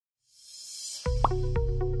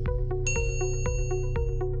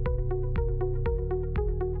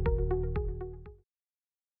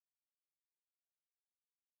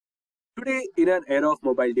Today, in an era of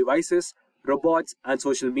mobile devices, robots, and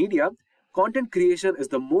social media, content creation is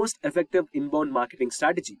the most effective inbound marketing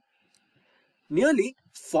strategy. Nearly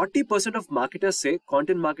 40% of marketers say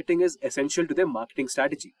content marketing is essential to their marketing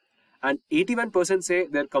strategy, and 81% say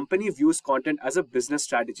their company views content as a business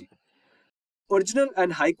strategy. Original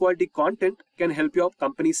and high quality content can help your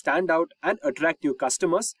company stand out and attract new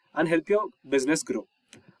customers and help your business grow.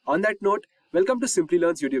 On that note, welcome to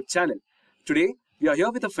Simplilearn's YouTube channel. Today, we are here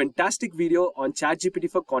with a fantastic video on ChatGPT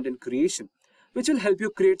for content creation, which will help you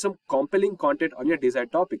create some compelling content on your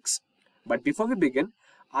desired topics. But before we begin,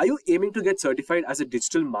 are you aiming to get certified as a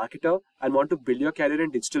digital marketer and want to build your career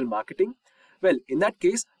in digital marketing? Well, in that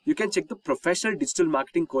case, you can check the Professional Digital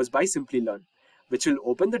Marketing course by Simplilearn, which will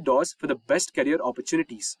open the doors for the best career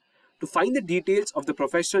opportunities. To find the details of the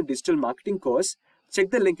Professional Digital Marketing course,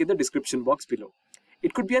 check the link in the description box below.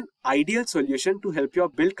 It could be an ideal solution to help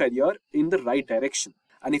you build career in the right direction.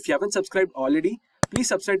 And if you haven't subscribed already, please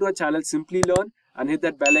subscribe to our channel Simplilearn and hit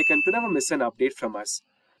that bell icon to never miss an update from us.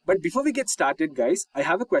 But before we get started, guys, I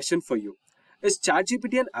have a question for you. Is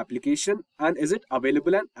ChatGPT an application and is it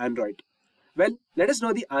available on Android? Well, let us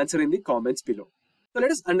know the answer in the comments below. So let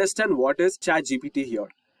us understand what is ChatGPT here.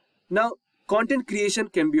 Now, content creation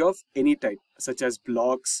can be of any type, such as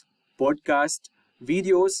blogs, podcasts,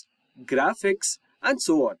 videos, graphics, and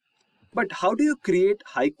so on. But how do you create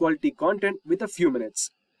high quality content with a few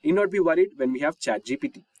minutes? Need not be worried when we have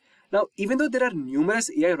ChatGPT. Now, even though there are numerous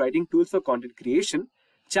AI writing tools for content creation,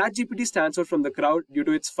 ChatGPT stands out from the crowd due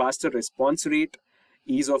to its faster response rate,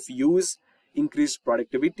 ease of use, increased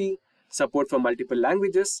productivity, support for multiple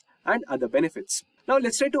languages, and other benefits. Now,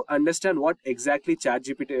 let's try to understand what exactly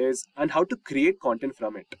ChatGPT is and how to create content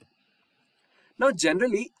from it. Now,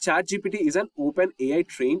 generally, ChatGPT is an open AI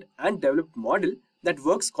trained and developed model that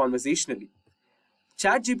works conversationally.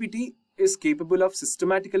 ChatGPT is capable of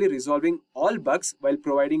systematically resolving all bugs while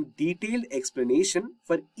providing detailed explanation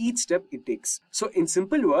for each step it takes. So in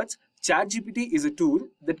simple words, ChatGPT is a tool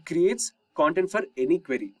that creates content for any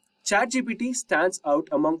query. ChatGPT stands out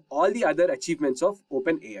among all the other achievements of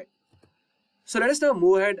OpenAI. So let us now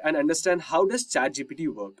move ahead and understand how does ChatGPT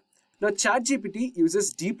work. Now ChatGPT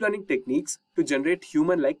uses deep learning techniques to generate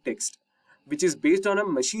human-like text, which is based on a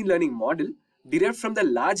machine learning model derived from the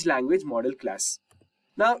large language model class.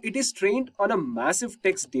 Now it is trained on a massive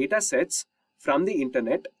text data sets from the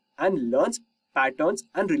internet and learns patterns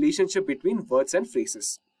and relationship between words and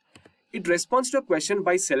phrases. It responds to a question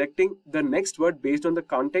by selecting the next word based on the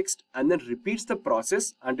context and then repeats the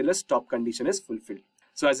process until a stop condition is fulfilled.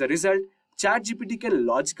 So as a result, ChatGPT can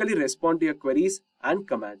logically respond to your queries and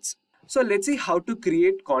commands. So let's see how to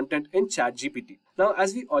create content in ChatGPT. Now,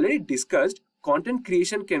 as we already discussed, content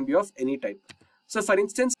creation can be of any type. So for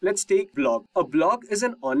instance, let's take blog. A blog is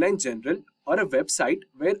an online journal or a website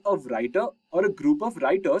where a writer or a group of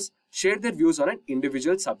writers share their views on an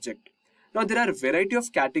individual subject. Now there are a variety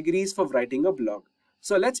of categories for writing a blog.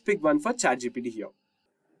 So let's pick one for ChatGPT here.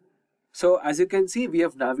 So as you can see, we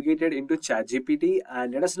have navigated into ChatGPT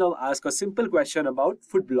and let us now ask a simple question about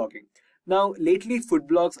food blogging. Now, lately food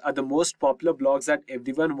blogs are the most popular blogs that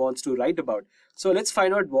everyone wants to write about. So let's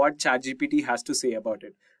find out what ChatGPT has to say about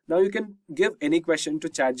it. Now you can give any question to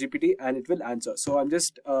ChatGPT and it will answer. So I'm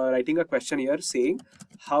just writing a question here saying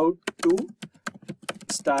how to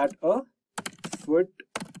start a food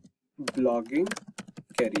blogging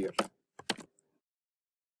career.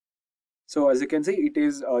 So as you can see, it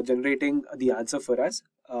is generating the answer for us.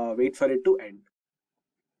 Wait for it to end.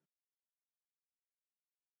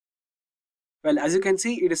 Well, as you can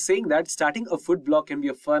see, it is saying that starting a food blog can be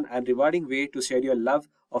a fun and rewarding way to share your love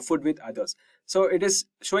of food with others. So it is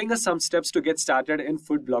showing us some steps to get started in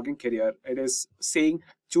food blogging career. It is saying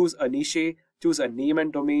choose a niche, choose a name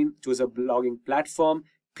and domain, choose a blogging platform,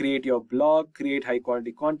 create your blog, create high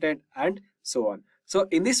quality content, and so on. So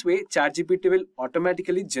in this way, ChatGPT will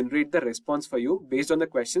automatically generate the response for you based on the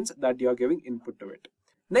questions that you are giving input to it.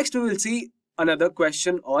 Next, we will see another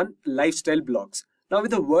question on lifestyle blogs. Now,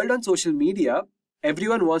 with the world on social media,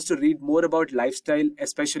 everyone wants to read more about lifestyle,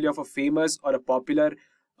 especially of a famous or a popular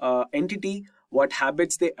entity, what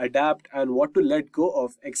habits they adapt and what to let go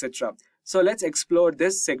of, etc. So let's explore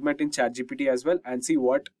this segment in ChatGPT as well and see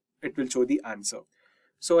what it will show the answer.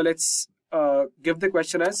 So let's give the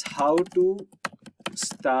question as how to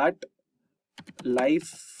start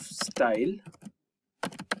lifestyle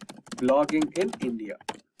blogging in India.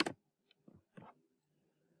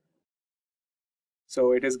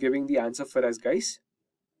 So it is giving the answer for us, guys.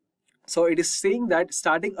 So it is saying that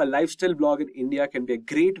starting a lifestyle blog in India can be a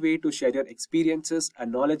great way to share your experiences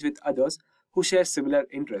and knowledge with others who share similar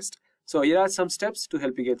interests. So here are some steps to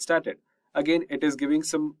help you get started. Again, it is giving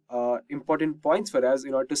some important points for us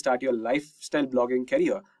in order to start your lifestyle blogging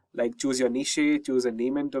career, like choose your niche, choose a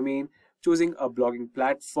name and domain, choosing a blogging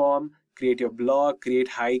platform, create your blog, create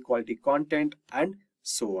high quality content, and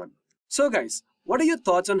so on. So guys, what are your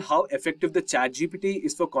thoughts on how effective the ChatGPT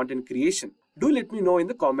is for content creation? Do let me know in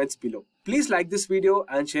the comments below. Please like this video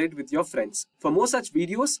and share it with your friends. For more such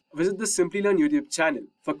videos, visit the Simplilearn YouTube channel.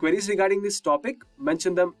 For queries regarding this topic,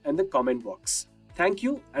 mention them in the comment box. Thank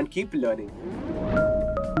you and keep learning.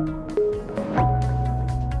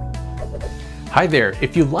 Hi there,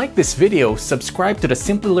 if you like this video, subscribe to the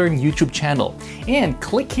Simplilearn YouTube channel and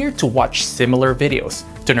click here to watch similar videos.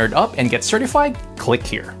 To nerd up and get certified, click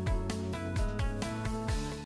here.